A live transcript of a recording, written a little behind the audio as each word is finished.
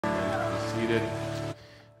seated.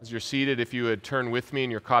 As you're seated, if you would turn with me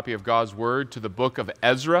in your copy of God's Word to the book of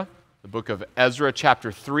Ezra,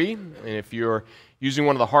 chapter 3. And if you're using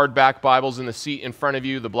one of the hardback Bibles in the seat in front of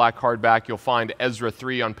you, the black hardback, you'll find Ezra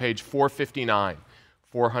 3 on page 459.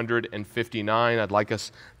 459. I'd like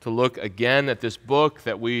us to look again at this book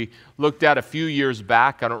that we looked at a few years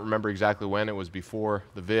back. I don't remember exactly when. It was before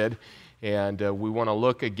the vid. And we want to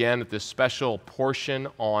look again at this special portion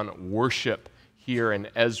on worship here in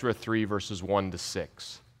Ezra 3, verses 1 to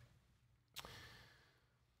 6.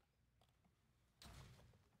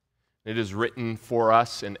 It is written for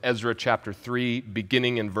us in Ezra chapter 3,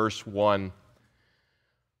 beginning in verse 1.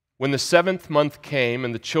 When the 7th month came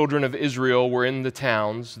and the children of Israel were in the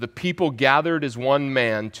towns, the people gathered as one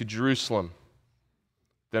man to Jerusalem.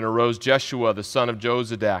 Then arose Jeshua the son of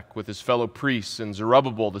Jozadak with his fellow priests, and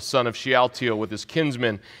Zerubbabel the son of Shealtiel with his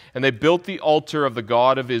kinsmen, and they built the altar of the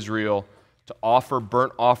God of Israel to offer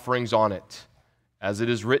burnt offerings on it, as it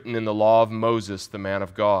is written in the law of Moses, the man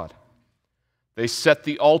of God. They set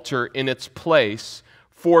the altar in its place,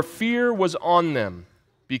 for fear was on them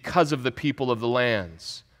because of the people of the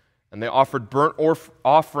lands. And they offered burnt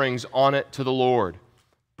offerings on it to the Lord,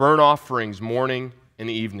 burnt offerings morning and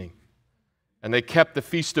evening. And they kept the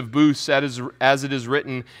Feast of Booths as it is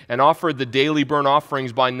written, and offered the daily burnt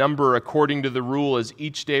offerings by number according to the rule as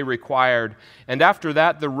each day required. And after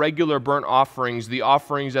that, the regular burnt offerings, the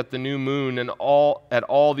offerings at the new moon, and at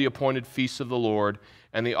all the appointed feasts of the Lord,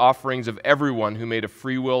 and the offerings of everyone who made a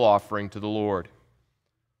free will offering to the Lord.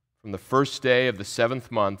 From the first day of the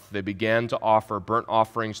 7th month, they began to offer burnt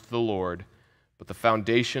offerings to the Lord, but the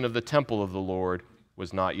foundation of the temple of the Lord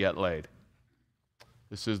was not yet laid.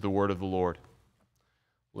 This is the word of the Lord.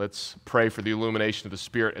 Let's pray for the illumination of the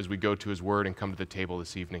Spirit as we go to His Word and come to the table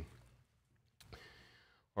this evening.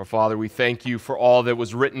 Our Father, we thank You for all that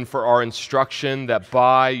was written for our instruction, that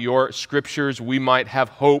by Your Scriptures we might have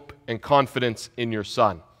hope and confidence in Your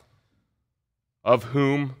Son, of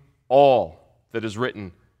whom all that is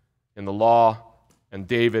written in the law and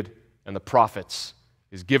David and the prophets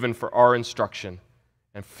is given for our instruction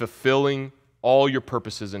and fulfilling all Your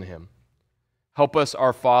purposes in Him. Help us,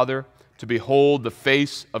 our Father, to behold the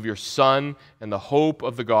face of Your Son and the hope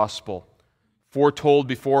of the gospel, foretold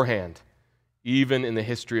beforehand, even in the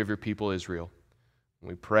history of Your people Israel. And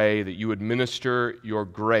we pray that You would minister Your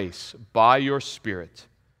grace by Your Spirit,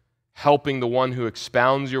 helping the one who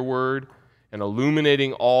expounds Your word and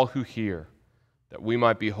illuminating all who hear, that we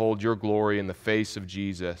might behold Your glory in the face of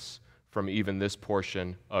Jesus from even this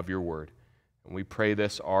portion of Your word. And we pray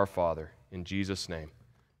this, our Father, in Jesus' name.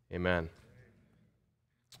 Amen.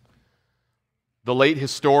 The late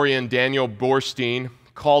historian Daniel Borstein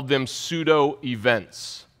called them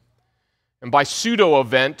pseudo-events. And by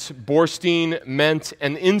pseudo-event, Borstein meant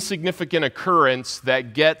an insignificant occurrence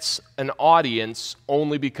that gets an audience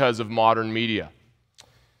only because of modern media.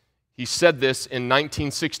 He said this in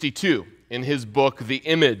 1962 in his book, The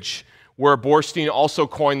Image, where Borstein also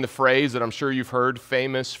coined the phrase that I'm sure you've heard,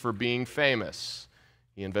 famous for being famous.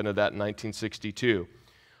 He invented that in 1962.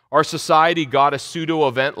 Our society got a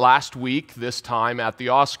pseudo-event last week, this time at the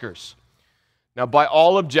Oscars. Now, by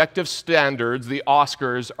all objective standards, the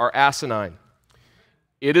Oscars are asinine.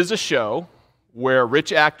 It is a show where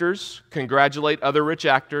rich actors congratulate other rich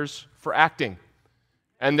actors for acting.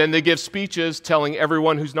 And then they give speeches telling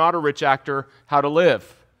everyone who's not a rich actor how to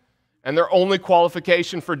live. And their only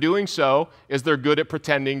qualification for doing so is they're good at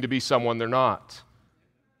pretending to be someone they're not.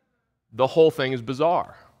 The whole thing is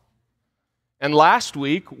bizarre. And last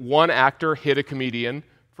week, one actor hit a comedian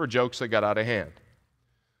for jokes that got out of hand.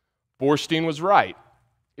 Borstein was right.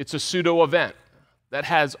 It's a pseudo-event that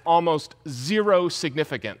has almost zero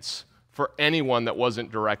significance for anyone that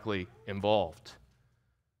wasn't directly involved.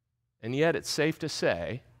 And yet it's safe to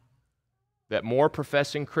say that more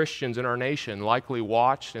professing Christians in our nation likely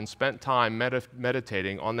watched and spent time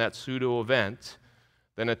meditating on that pseudo-event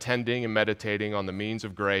than attending and meditating on the means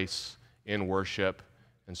of grace in worship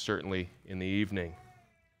and certainly in the evening.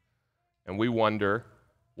 And we wonder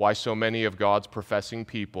why so many of God's professing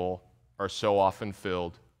people are so often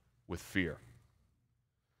filled with fear.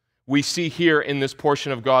 We see here in this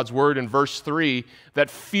portion of God's Word in verse 3 that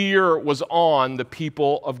fear was on the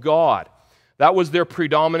people of God. That was their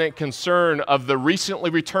predominant concern of the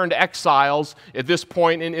recently returned exiles at this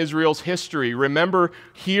point in Israel's history. Remember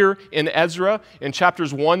here in Ezra, in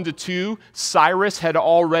chapters 1 to 2, Cyrus had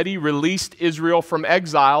already released Israel from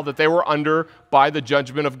exile that they were under by the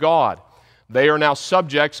judgment of God. They are now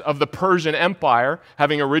subjects of the Persian Empire,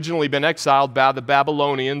 having originally been exiled by the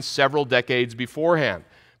Babylonians several decades beforehand.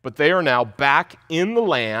 But they are now back in the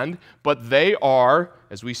land, but they are,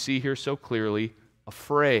 as we see here so clearly,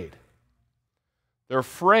 afraid. They're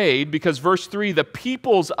afraid because, verse 3, the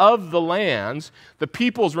peoples of the lands, the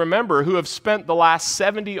peoples, remember, who have spent the last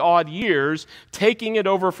 70-odd years taking it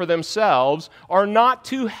over for themselves, are not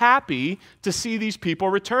too happy to see these people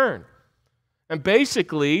return. And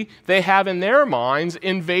basically, they have in their minds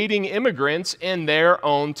invading immigrants in their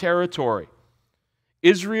own territory.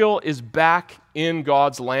 Israel is back in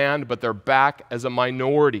God's land, but they're back as a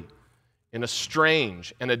minority in a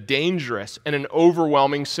strange and a dangerous and an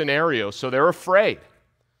overwhelming scenario, so they're afraid.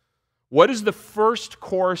 What is the first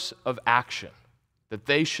course of action that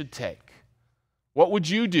they should take? What would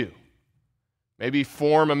you do? Maybe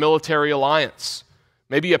form a military alliance,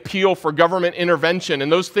 maybe appeal for government intervention, and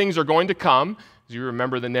those things are going to come, as you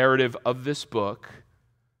remember the narrative of this book.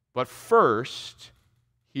 But first,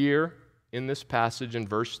 here in this passage in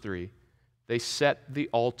verse 3, they set the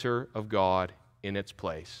altar of God in its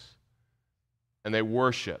place. And they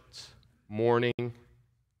worshiped morning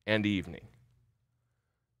and evening.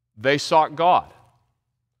 They sought God.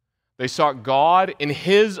 They sought God in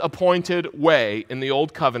His appointed way in the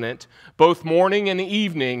Old Covenant, both morning and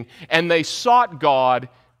evening, and they sought God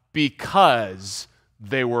because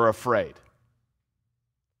they were afraid.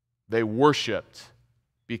 They worshiped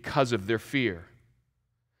because of their fear.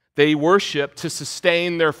 They worshiped to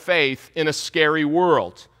sustain their faith in a scary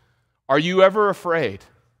world. Are you ever afraid?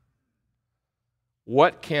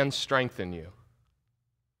 What can strengthen you?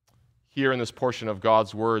 Here in this portion of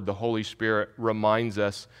God's Word, the Holy Spirit reminds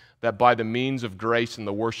us that by the means of grace and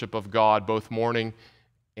the worship of God, both morning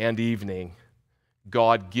and evening,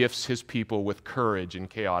 God gifts His people with courage in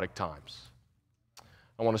chaotic times.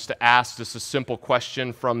 I want us to ask just a simple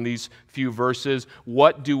question from these few verses.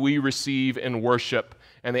 What do we receive in worship?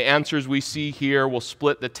 And the answers we see here, we'll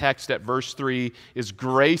split the text at verse 3, is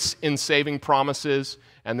grace in saving promises,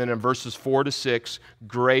 and then in verses 4 to 6,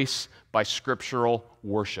 grace by scriptural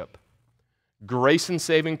worship. Grace in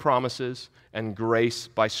saving promises and grace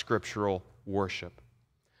by scriptural worship.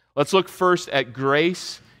 Let's look first at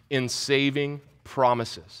grace in saving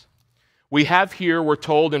promises. We have here, we're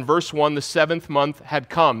told in verse 1, the 7th month had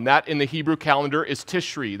come. That in the Hebrew calendar is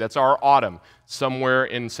Tishri. That's our autumn, somewhere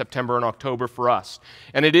in September and October for us.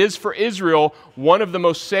 And it is for Israel one of the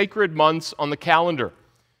most sacred months on the calendar.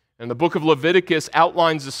 And the book of Leviticus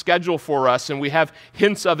outlines the schedule for us, and we have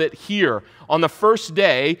hints of it here. On the first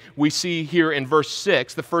day, we see here in verse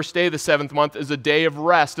 6, the first day of the 7th month is a day of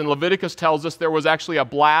rest. And Leviticus tells us there was actually a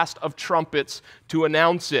blast of trumpets to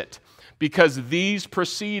announce it, because these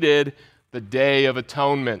preceded the Day of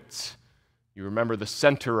Atonement. You remember the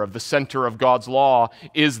center of God's law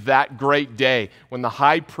is that great day when the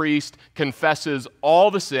high priest confesses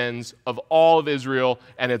all the sins of all of Israel,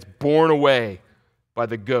 and it's borne away by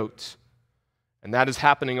the goat. And that is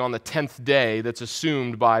happening on the 10th day that's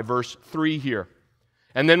assumed by verse 3 here.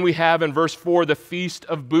 And then we have in verse 4 the Feast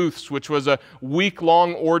of Booths, which was a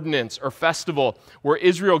week-long ordinance or festival where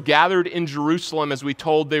Israel gathered in Jerusalem as we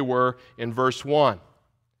told they were in verse 1.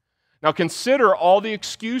 Now consider all the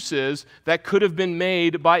excuses that could have been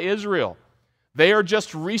made by Israel. They are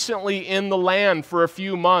just recently in the land for a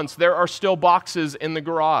few months. There are still boxes in the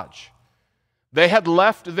garage. They had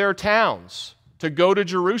left their towns to go to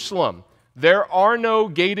Jerusalem. There are no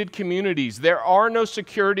gated communities. There are no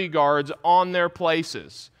security guards on their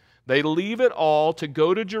places. They leave it all to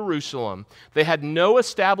go to Jerusalem. They had no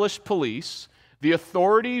established police. The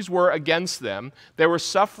authorities were against them. They were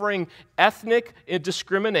suffering ethnic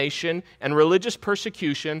discrimination and religious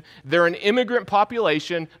persecution. They're an immigrant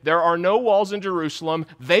population. There are no walls in Jerusalem.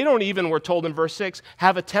 They don't even, we're told in verse 6,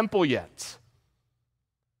 have a temple yet.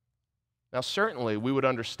 Now, certainly, we would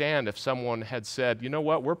understand if someone had said, you know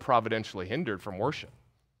what, we're providentially hindered from worship.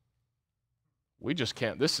 We just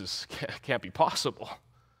can't, can't be possible.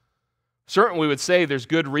 Certainly, we would say there's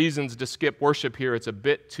good reasons to skip worship here. It's a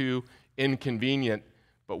bit too inconvenient.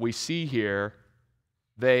 But we see here,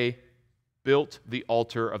 they built the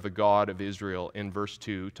altar of the God of Israel in verse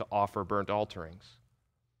 2 to offer burnt offerings.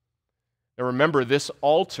 Now remember, this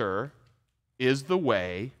altar is the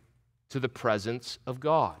way to the presence of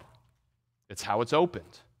God. It's how it's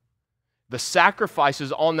opened. The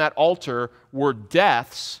sacrifices on that altar were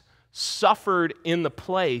deaths suffered in the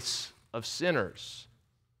place of sinners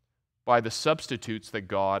by the substitutes that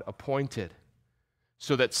God appointed,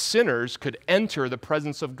 so that sinners could enter the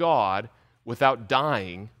presence of God without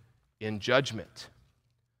dying in judgment.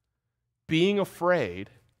 Being afraid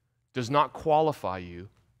does not qualify you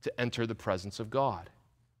to enter the presence of God.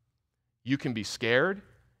 You can be scared,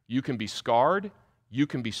 you can be scarred, you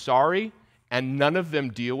can be sorry, and none of them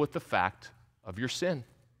deal with the fact of your sin.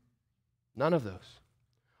 None of those.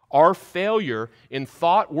 Our failure in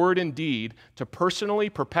thought, word, and deed to personally,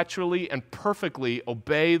 perpetually, and perfectly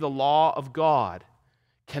obey the law of God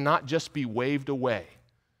cannot just be waved away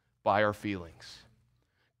by our feelings.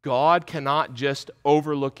 God cannot just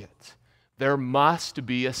overlook it. There must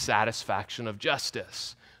be a satisfaction of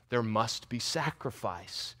justice. There must be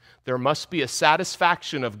sacrifice. There must be a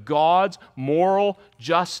satisfaction of God's moral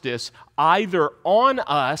justice either on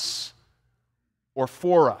us or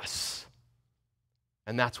for us.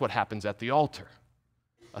 And that's what happens at the altar.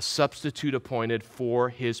 A substitute appointed for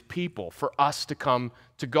his people, for us to come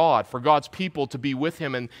to God, for God's people to be with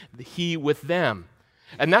him and he with them.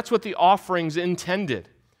 And that's what the offerings intended.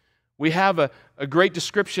 We have a great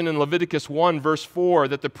description in Leviticus 1, verse 4,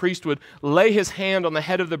 that the priest would lay his hand on the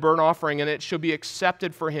head of the burnt offering, and it shall be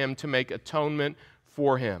accepted for him to make atonement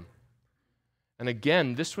for him. And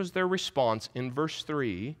again, this was their response in verse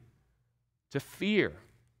 3 to fear.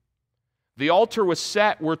 The altar was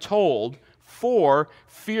set, we're told, for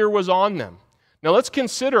fear was on them. Now let's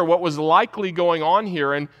consider what was likely going on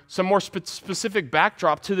here and some more specific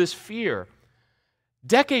backdrop to this fear.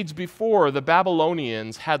 Decades before, the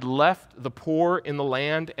Babylonians had left the poor in the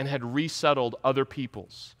land and had resettled other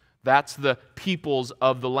peoples. That's the peoples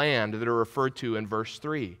of the land that are referred to in verse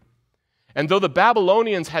 3. And though the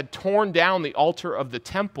Babylonians had torn down the altar of the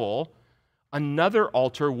temple, another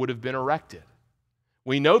altar would have been erected.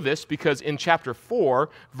 We know this because in chapter 4,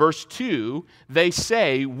 verse 2, they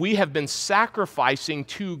say, "We have been sacrificing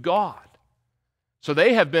to God." So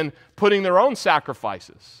they have been putting their own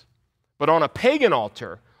sacrifices, but on a pagan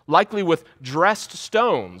altar, likely with dressed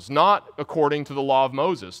stones, not according to the law of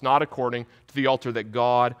Moses, not according to the altar that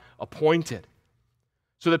God appointed.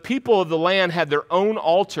 So the people of the land had their own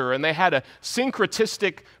altar, and they had a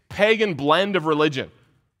syncretistic pagan blend of religion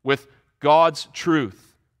with God's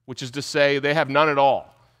truth, which is to say they have none at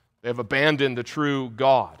all. They have abandoned the true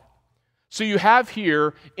God. So you have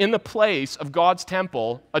here in the place of God's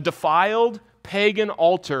temple a defiled pagan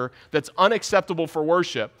altar that's unacceptable for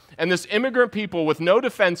worship, and this immigrant people with no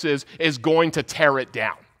defenses is going to tear it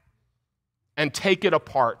down and take it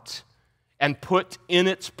apart and put in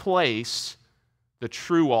its place the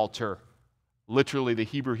true altar. Literally, the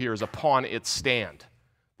Hebrew here is upon its stand,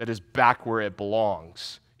 that is back where it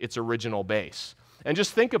belongs, its original base. And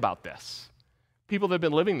just think about this. People that have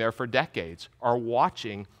been living there for decades are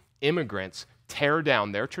watching immigrants tear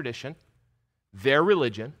down their tradition, their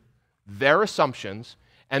religion, their assumptions,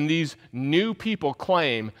 and these new people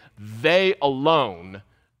claim they alone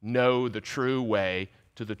know the true way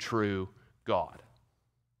to the true God.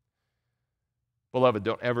 Beloved,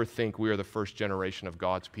 don't ever think we are the first generation of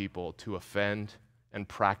God's people to offend and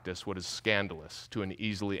practice what is scandalous to an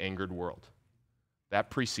easily angered world. That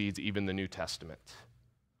precedes even the New Testament.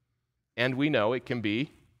 And we know it's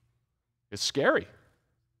scary.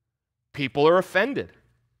 People are offended.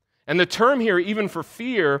 And the term here, even for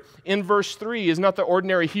fear, in verse 3 is not the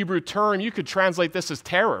ordinary Hebrew term. You could translate this as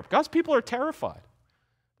terror. God's people are terrified.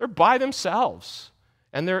 They're by themselves.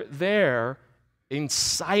 And they're there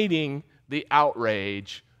inciting the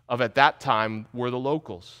outrage of, at that time, were the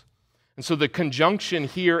locals. And so the conjunction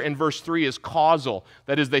here in verse 3 is causal.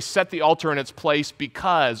 That is, they set the altar in its place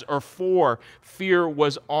because or for fear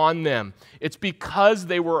was on them. It's because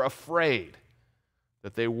they were afraid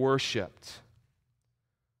that they worshiped.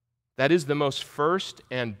 That is the most first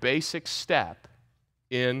and basic step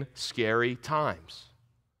in scary times.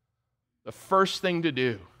 The first thing to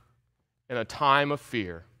do in a time of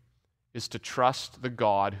fear is to trust the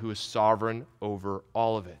God who is sovereign over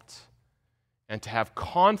all of it, and to have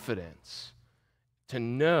confidence to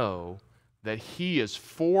know that He is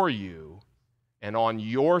for you and on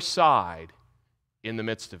your side in the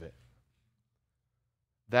midst of it.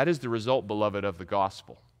 That is the result, beloved, of the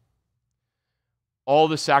gospel. All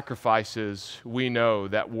the sacrifices we know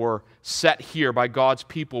that were set here by God's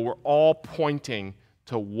people were all pointing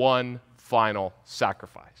to one final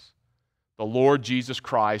sacrifice. The Lord Jesus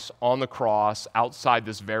Christ on the cross outside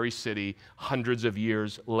this very city hundreds of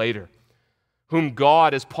years later, whom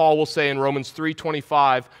God, as Paul will say in Romans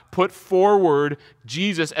 3:25, put forward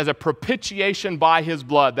Jesus as a propitiation by His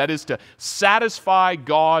blood, that is to satisfy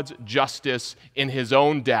God's justice in His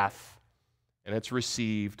own death, and it's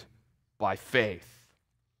received by faith.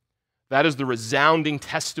 That is the resounding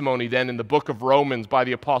testimony then in the book of Romans by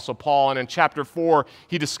the Apostle Paul. And in chapter 4,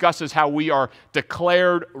 he discusses how we are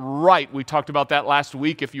declared right. We talked about that last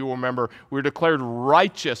week, if you remember. We were declared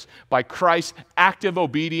righteous by Christ's active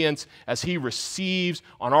obedience as He receives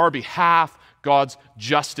on our behalf God's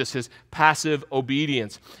justice, His passive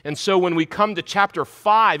obedience. And so when we come to chapter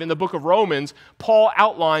 5 in the book of Romans, Paul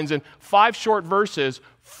outlines in 5 short verses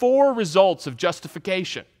 4 results of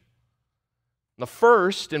justification. The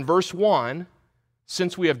first, in verse 1,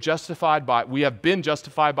 since we have been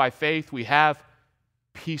justified by faith, we have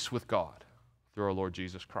peace with God through our Lord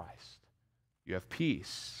Jesus Christ. You have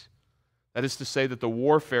peace. That is to say that the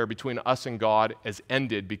warfare between us and God has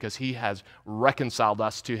ended because He has reconciled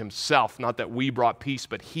us to Himself. Not that we brought peace,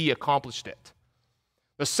 but He accomplished it.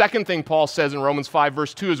 The second thing Paul says in Romans 5,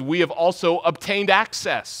 verse 2 is we have also obtained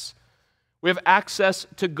access. We have access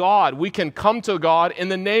to God. We can come to God in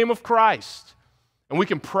the name of Christ. And we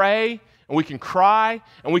can pray, and we can cry,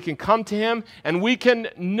 and we can come to Him, and we can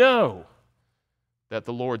know that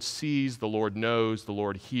the Lord sees, the Lord knows, the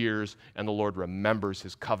Lord hears, and the Lord remembers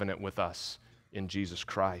His covenant with us in Jesus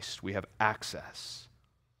Christ. We have access.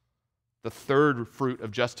 The third fruit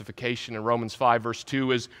of justification in Romans 5, verse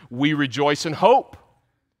 2 is we rejoice in hope.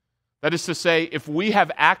 That is to say, if we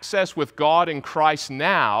have access with God in Christ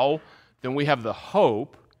now, then we have the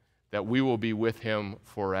hope that we will be with Him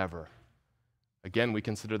forever. Again, we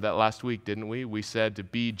considered that last week, didn't we? We said to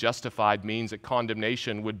be justified means that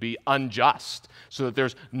condemnation would be unjust, so that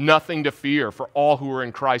there's nothing to fear for all who are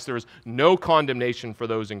in Christ. There is no condemnation for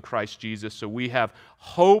those in Christ Jesus. So we have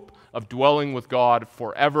hope of dwelling with God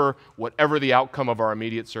forever, whatever the outcome of our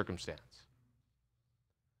immediate circumstance.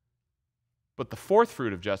 But the fourth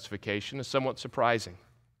fruit of justification is somewhat surprising.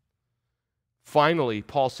 Finally,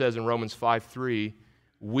 Paul says in Romans 5:3,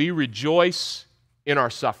 we rejoice in our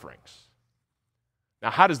sufferings. Now,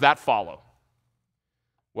 how does that follow?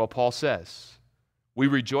 Well, Paul says, we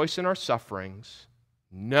rejoice in our sufferings,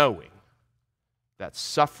 knowing that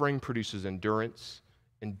suffering produces endurance,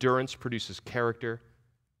 endurance produces character,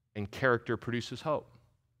 and character produces hope.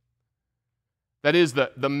 That is,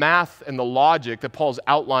 the math and the logic that Paul's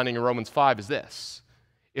outlining in Romans 5 is this.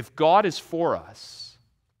 If God is for us,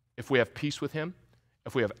 if we have peace with Him,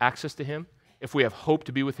 if we have access to Him, if we have hope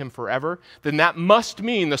to be with Him forever, then that must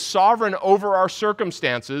mean the sovereign over our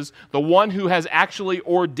circumstances, the one who has actually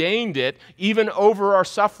ordained it, even over our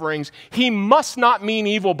sufferings, He must not mean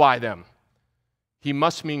evil by them. He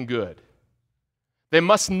must mean good. They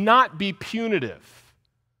must not be punitive.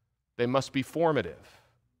 They must be formative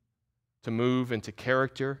to move into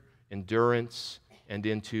character, endurance, and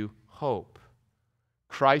into hope.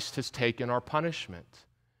 Christ has taken our punishment.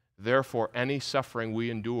 Therefore, any suffering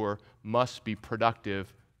we endure must be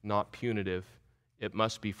productive, not punitive. It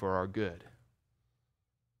must be for our good.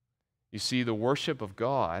 You see, the worship of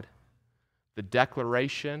God, the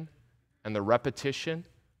declaration and the repetition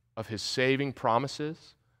of His saving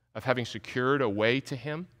promises, of having secured a way to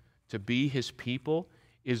Him, to be His people,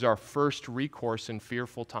 is our first recourse in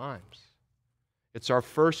fearful times. It's our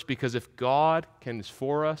first because if God is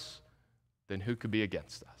for us, then who could be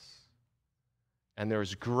against us? And there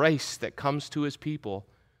is grace that comes to His people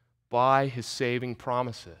by His saving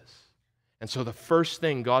promises. And so the first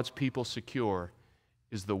thing God's people secure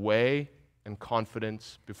is the way and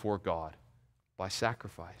confidence before God by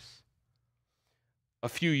sacrifice. A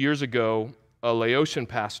few years ago, a Laotian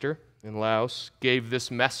pastor in Laos gave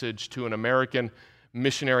this message to an American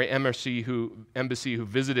missionary embassy who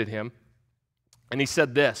visited him. And he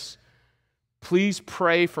said this, "Please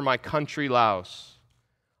pray for my country, Laos.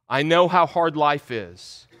 I know how hard life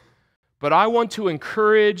is, but I want to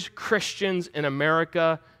encourage Christians in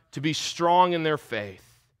America to be strong in their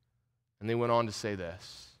faith." And they went on to say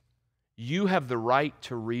this, "You have the right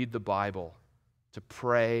to read the Bible, to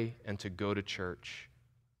pray, and to go to church.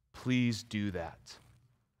 Please do that."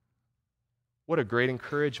 What a great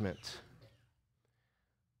encouragement.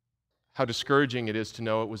 How discouraging it is to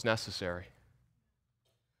know it was necessary.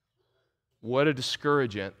 What a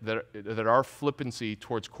discouragement that our flippancy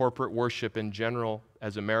towards corporate worship in general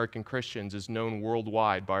as American Christians is known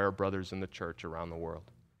worldwide by our brothers in the church around the world.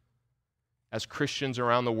 As Christians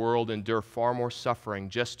around the world endure far more suffering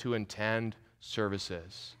just to attend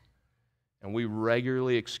services. And we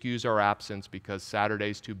regularly excuse our absence because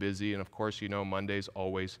Saturday's too busy, and of course, you know, Monday's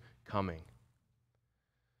always coming.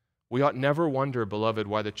 We ought never wonder, beloved,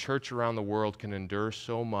 why the church around the world can endure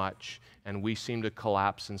so much and we seem to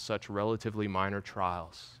collapse in such relatively minor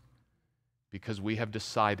trials, because we have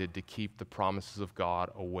decided to keep the promises of God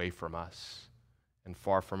away from us and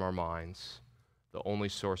far from our minds, the only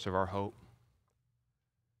source of our hope.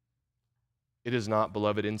 It is not,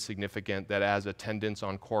 beloved, insignificant that as attendance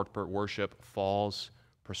on corporate worship falls,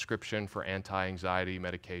 prescription for anti-anxiety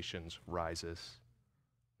medications rises.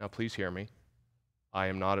 Now, please hear me. I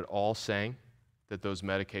am not at all saying that those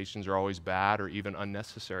medications are always bad or even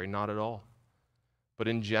unnecessary, not at all. But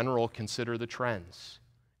in general, consider the trends.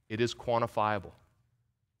 It is quantifiable.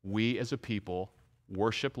 We as a people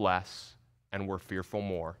worship less and we're fearful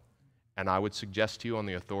more. And I would suggest to you on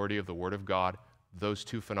the authority of the Word of God, those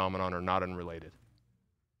two phenomena are not unrelated.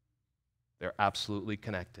 They're absolutely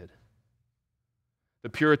connected. The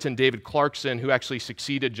Puritan David Clarkson, who actually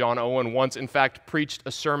succeeded John Owen, once in fact preached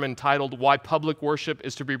a sermon titled, "Why Public Worship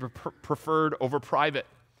is to be Preferred Over Private."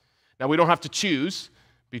 Now, we don't have to choose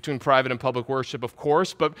between private and public worship, of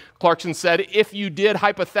course, but Clarkson said, if you did,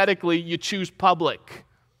 hypothetically, you choose public.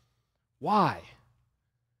 Why?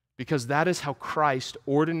 Because that is how Christ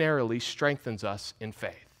ordinarily strengthens us in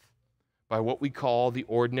faith, by what we call the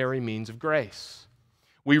ordinary means of grace.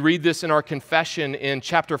 We read this in our confession in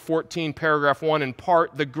chapter 14, paragraph 1, in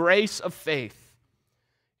part, "The grace of faith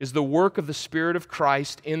is the work of the Spirit of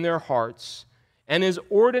Christ in their hearts and is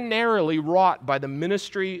ordinarily wrought by the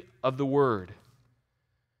ministry of the Word."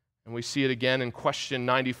 And we see it again in question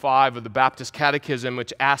 95 of the Baptist Catechism,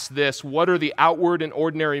 which asks this: what are the outward and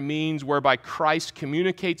ordinary means whereby Christ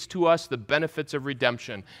communicates to us the benefits of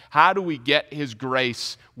redemption? How do we get His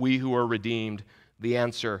grace, we who are redeemed? The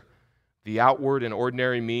answer: the outward and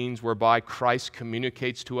ordinary means whereby Christ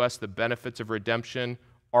communicates to us the benefits of redemption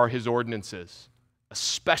are His ordinances,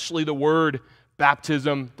 especially the Word,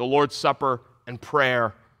 baptism, the Lord's Supper, and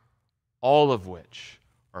prayer, all of which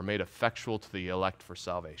are made effectual to the elect for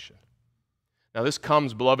salvation. Now this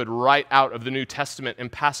comes, beloved, right out of the New Testament in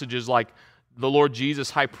passages like the Lord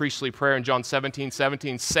Jesus' high priestly prayer in John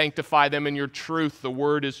 17:17, "Sanctify them in your truth,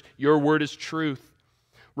 your word is truth."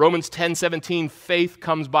 Romans 10:17, "Faith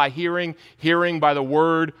comes by hearing, hearing by the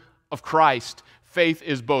word of Christ." Faith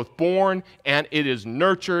is both born and it is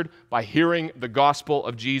nurtured by hearing the gospel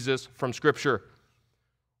of Jesus from Scripture.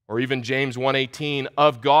 Or even James 1:18,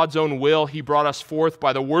 "Of God's own will He brought us forth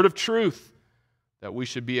by the word of truth, that we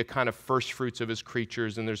should be a kind of first fruits of His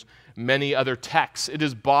creatures." And there's many other texts. It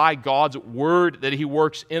is by God's word that He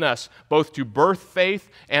works in us, both to birth faith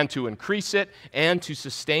and to increase it and to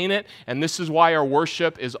sustain it. And this is why our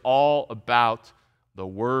worship is all about the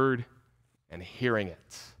word and hearing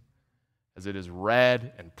it, as it is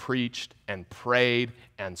read and preached and prayed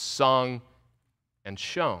and sung and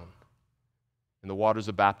shown in the waters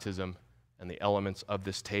of baptism and the elements of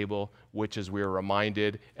this table, which, as we are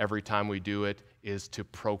reminded every time we do it, is to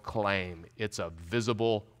proclaim. It's a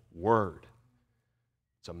visible word.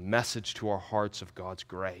 It's a message to our hearts of God's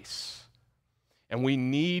grace. And we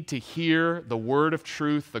need to hear the word of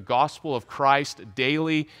truth, the gospel of Christ,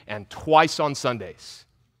 daily and twice on Sundays.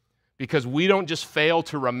 Because we don't just fail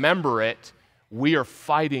to remember it, we are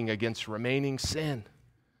fighting against remaining sin.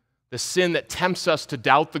 The sin that tempts us to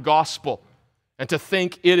doubt the gospel and to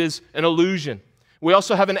think it is an illusion. We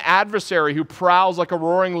also have an adversary who prowls like a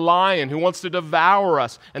roaring lion, who wants to devour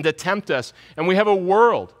us and to tempt us. And we have a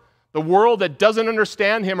world, the world that doesn't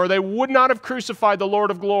understand Him, or they would not have crucified the Lord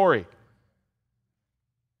of glory.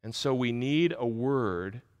 And so we need a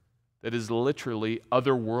word that is literally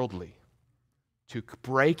otherworldly to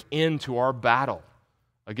break into our battle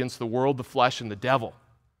against the world, the flesh, and the devil.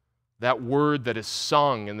 That word that is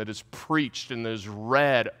sung and that is preached and that is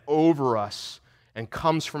read over us and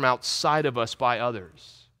comes from outside of us by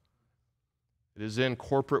others. It is in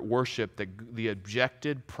corporate worship that the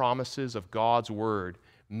objected promises of God's word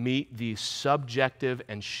meet the subjective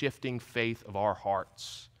and shifting faith of our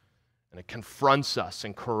hearts. And it confronts us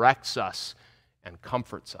and corrects us and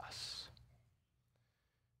comforts us.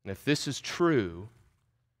 And if this is true,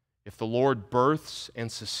 if the Lord births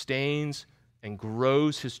and sustains and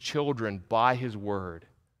grows His children by His word,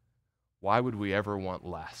 why would we ever want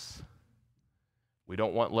less? We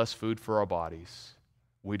don't want less food for our bodies.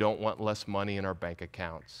 We don't want less money in our bank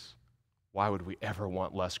accounts. Why would we ever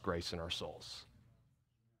want less grace in our souls?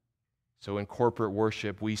 So in corporate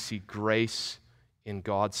worship, we see grace in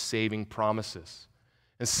God's saving promises.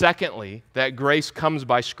 And secondly, that grace comes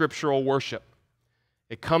by scriptural worship.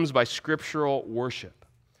 It comes by scriptural worship.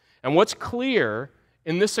 And what's clear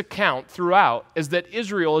in this account throughout is that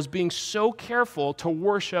Israel is being so careful to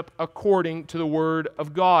worship according to the word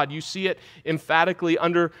of God. You see it emphatically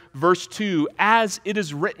under verse 2, "as it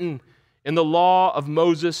is written in the law of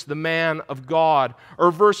Moses, the man of God."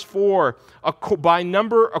 Or verse 4, "by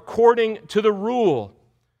number according to the rule."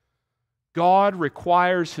 God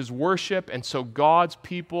requires His worship, and so God's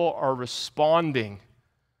people are responding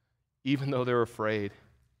even though they're afraid.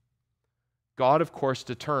 God, of course,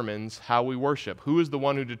 determines how we worship. Who is the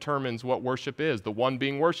one who determines what worship is? The one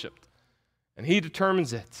being worshiped. And He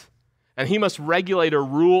determines it. And He must regulate or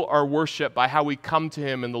rule our worship by how we come to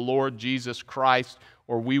Him in the Lord Jesus Christ,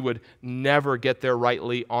 or we would never get there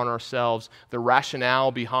rightly on ourselves. The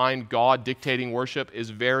rationale behind God dictating worship is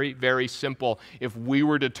very, very simple. If we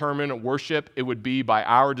were to determine worship, it would be by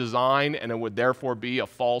our design, and it would therefore be a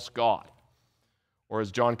false God. Or as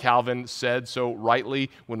John Calvin said so rightly,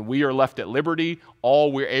 when we are left at liberty,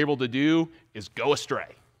 all we're able to do is go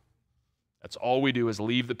astray. That's all we do is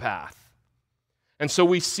leave the path. And so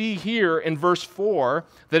we see here in verse 4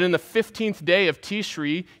 that in the 15th day of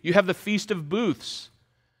Tishri, you have the Feast of Booths.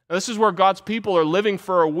 Now, this is where God's people are living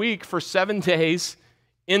for a week, for 7 days,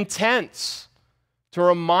 in tents, to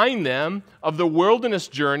remind them of the wilderness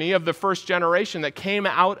journey of the first generation that came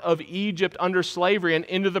out of Egypt under slavery and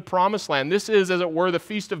into the Promised Land. This is, as it were, the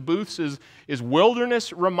Feast of Booths is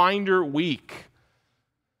Wilderness Reminder Week.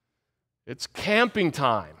 It's camping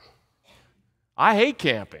time. I hate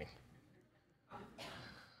camping.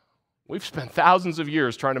 We've spent thousands of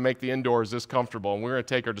years trying to make the indoors this comfortable, and we're going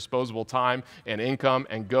to take our disposable time and income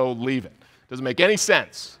and go leave it. Doesn't make any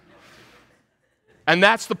sense. And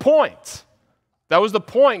that's the point. That was the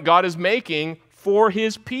point God is making for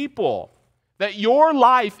his people, that your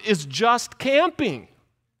life is just camping.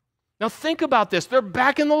 Now think about this. They're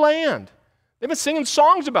back in the land. They've been singing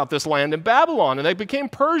songs about this land in Babylon, and they became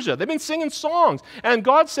Persia. They've been singing songs. And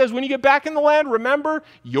God says, when you get back in the land, remember,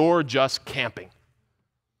 you're just camping.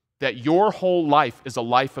 That your whole life is a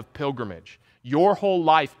life of pilgrimage. Your whole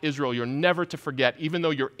life, Israel, you're never to forget, even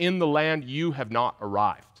though you're in the land, you have not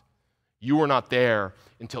arrived. You are not there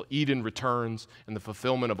until Eden returns and the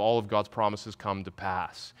fulfillment of all of God's promises come to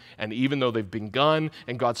pass. And even though they've begun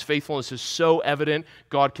and God's faithfulness is so evident,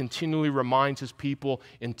 God continually reminds his people,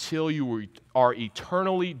 until you are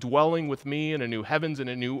eternally dwelling with me in a new heavens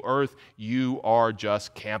and a new earth, you are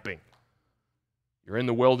just camping. You're in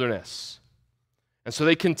the wilderness. And so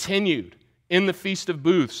they continued in the Feast of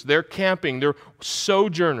Booths. They're camping. They're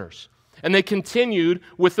sojourners. And they continued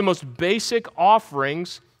with the most basic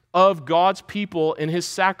offerings of God's people in his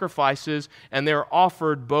sacrifices, and they're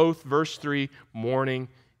offered both, verse 3, morning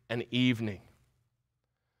and evening.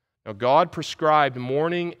 Now, God prescribed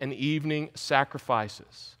morning and evening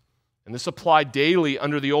sacrifices, and this applied daily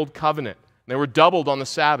under the Old Covenant. They were doubled on the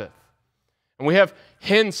Sabbath. And we have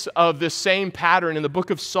hints of this same pattern in the book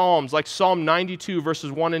of Psalms, like Psalm 92,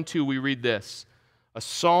 verses 1 and 2, we read this: a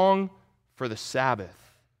song for the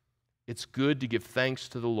Sabbath. It's good to give thanks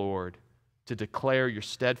to the Lord, to declare your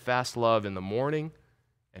steadfast love in the morning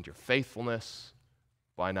and your faithfulness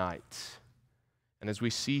by night. And as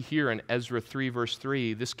we see here in Ezra 3, verse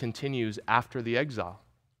 3, this continues after the exile.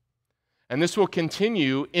 And this will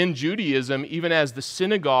continue in Judaism even as the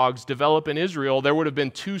synagogues develop in Israel. There would have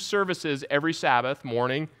been 2 services every Sabbath,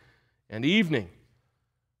 morning and evening.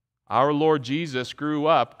 Our Lord Jesus grew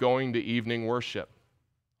up going to evening worship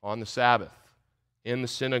on the Sabbath in the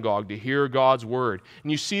synagogue to hear God's word.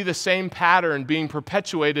 And you see the same pattern being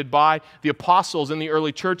perpetuated by the apostles in the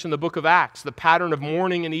early church in the book of Acts. The pattern of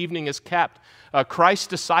morning and evening is kept. Christ's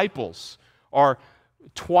disciples are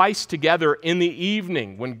twice together in the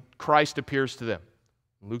evening when Christ appears to them.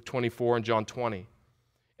 Luke 24 and John 20.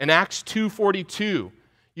 In Acts 2:42,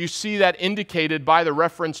 you see that indicated by the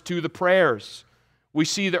reference to the prayers. We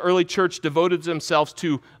see the early church devoted themselves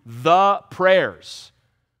to the prayers.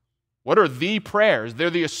 What are the prayers? They're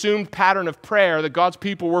the assumed pattern of prayer that God's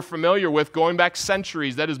people were familiar with going back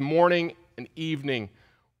centuries. That is morning and evening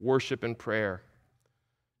worship and prayer.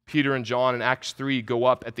 Peter and John in Acts 3 go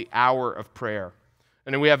up at the hour of prayer.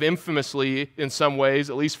 And then we have infamously, in some ways,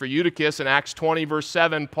 at least for Eutychus, in Acts 20, verse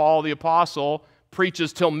 7, Paul the apostle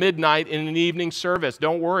preaches till midnight in an evening service.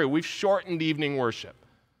 Don't worry, we've shortened evening worship.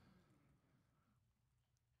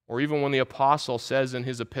 Or even when the apostle says in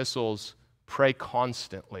his epistles, pray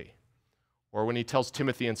constantly. Or when he tells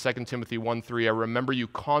Timothy in 2 Timothy 1:3, I remember you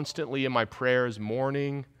constantly in my prayers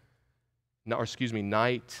night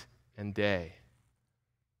and day.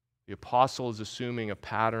 The apostle is assuming a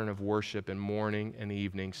pattern of worship in morning and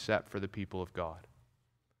evening set for the people of God.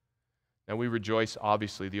 Now we rejoice,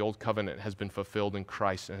 obviously, the old covenant has been fulfilled in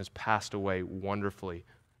Christ and has passed away wonderfully,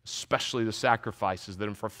 especially the sacrifices that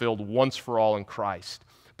are fulfilled once for all in Christ.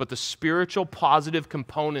 But the spiritual positive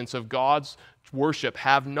components of God's worship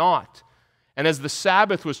have not. And as the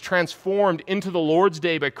Sabbath was transformed into the Lord's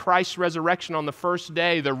Day by Christ's resurrection on the first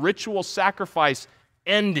day, the ritual sacrifice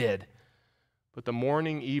ended. But the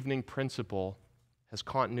morning-evening principle has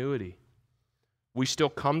continuity. We still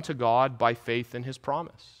come to God by faith in his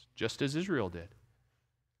promise, just as Israel did.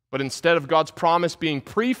 But instead of God's promise being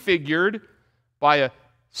prefigured by a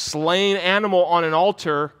slain animal on an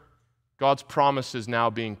altar, God's promise is now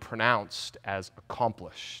being pronounced as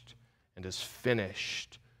accomplished and as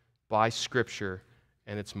finished by Scripture,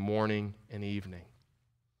 and it's morning and evening.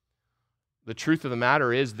 The truth of the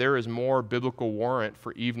matter is there is more biblical warrant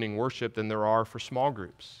for evening worship than there are for small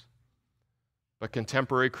groups. But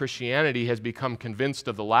contemporary Christianity has become convinced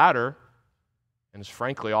of the latter and is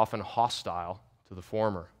frankly often hostile to the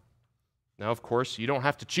former. Now, of course, you don't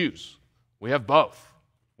have to choose. We have both,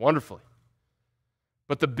 wonderfully.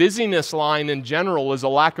 But the busyness line in general is a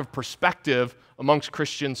lack of perspective amongst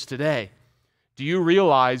Christians today. Do you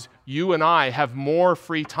realize you and I have more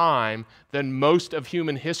free time than most of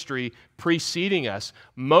human history preceding us?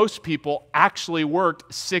 Most people actually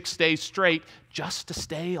worked 6 days straight just to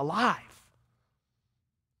stay alive.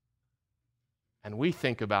 And we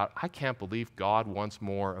think about, I can't believe God wants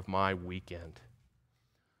more of my weekend.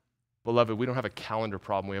 Beloved, we don't have a calendar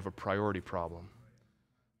problem, we have a priority problem.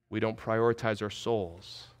 We don't prioritize our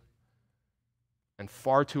souls. And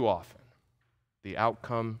far too often, the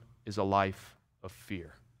outcome is a life of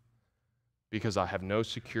fear because I have no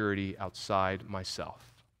security outside myself.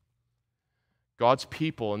 God's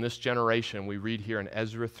people in this generation, we read here in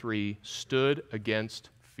Ezra 3, stood against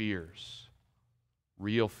fears,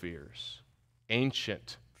 real fears,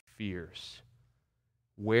 ancient fears.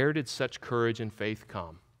 Where did such courage and faith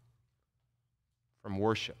come? From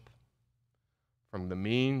worship, from the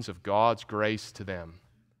means of God's grace to them,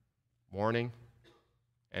 morning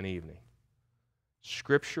and evening.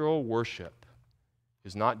 Scriptural worship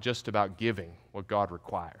is not just about giving what God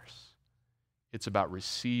requires. It's about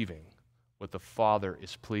receiving what the Father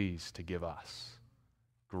is pleased to give us.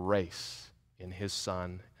 Grace in His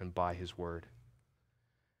Son and by His Word.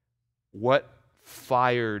 What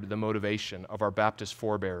fired the motivation of our Baptist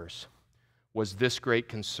forebears was this great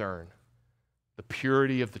concern: the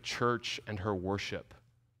purity of the church and her worship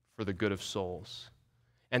for the good of souls.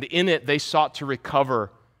 And in it, they sought to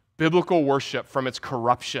recover biblical worship from its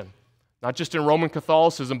corruption, not just in Roman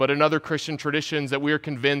Catholicism, but in other Christian traditions that we are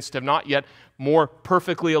convinced have not yet more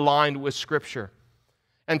perfectly aligned with Scripture.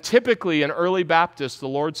 And typically in early Baptists, the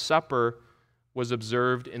Lord's Supper was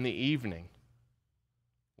observed in the evening.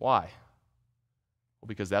 Why? Well,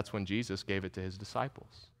 because that's when Jesus gave it to His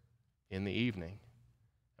disciples, in the evening.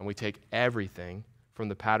 And we take everything from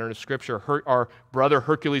the pattern of Scripture. Our brother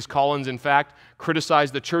Hercules Collins, in fact,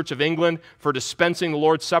 criticized the Church of England for dispensing the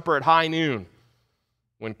Lord's Supper at high noon,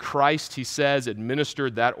 when Christ, he says,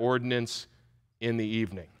 administered that ordinance in the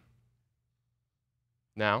evening.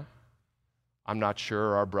 Now, I'm not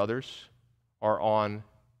sure our brothers are on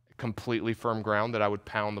completely firm ground that I would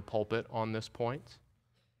pound the pulpit on this point.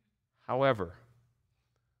 However,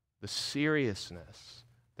 the seriousness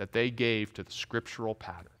that they gave to the scriptural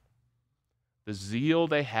pattern, the zeal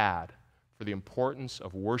they had for the importance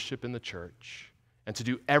of worship in the church, and to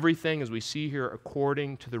do everything, as we see here,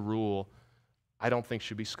 according to the rule, I don't think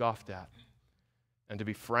should be scoffed at. And to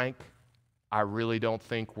be frank, I really don't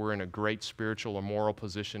think we're in a great spiritual or moral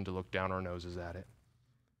position to look down our noses at it.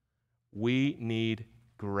 We need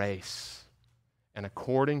grace. And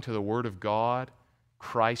according to the Word of God,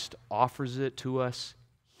 Christ offers it to us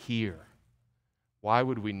here. Why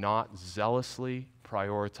would we not zealously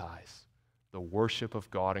prioritize the worship of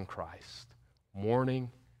God in Christ,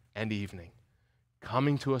 morning and evening,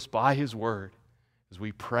 coming to us by His Word, as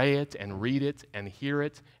we pray it and read it and hear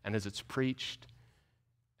it, and as it's preached,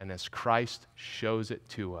 and as Christ shows it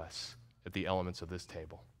to us at the elements of this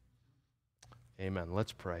table. Amen.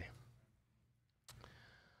 Let's pray.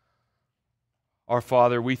 Our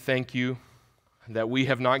Father, we thank You that we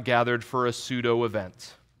have not gathered for a pseudo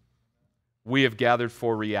event. We have gathered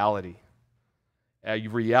for reality. A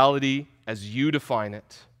reality as You define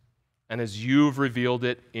it and as You've revealed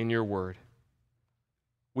it in Your Word.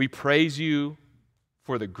 We praise You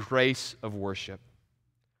for the grace of worship,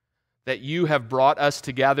 that You have brought us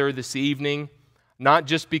together this evening, not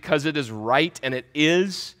just because it is right, and it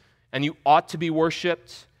is, and You ought to be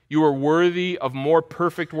worshiped. You are worthy of more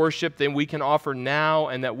perfect worship than we can offer now,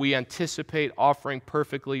 and that we anticipate offering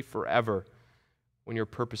perfectly forever when Your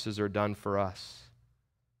purposes are done for us.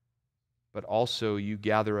 But also You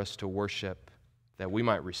gather us to worship that we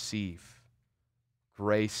might receive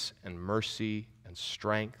grace and mercy and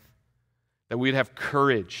strength, that we'd have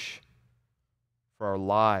courage for our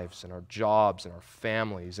lives and our jobs and our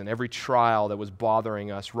families and every trial that was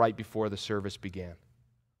bothering us right before the service began.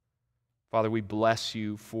 Father, we bless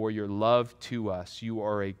You for Your love to us. You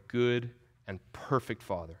are a good and perfect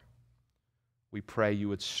Father. We pray You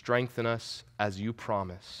would strengthen us as You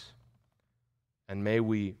promise, and may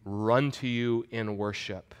we run to You in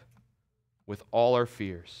worship with all our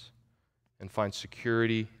fears and find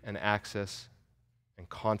security and access and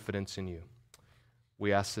confidence in You.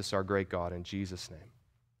 We ask this, our great God, in Jesus' name.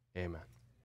 Amen.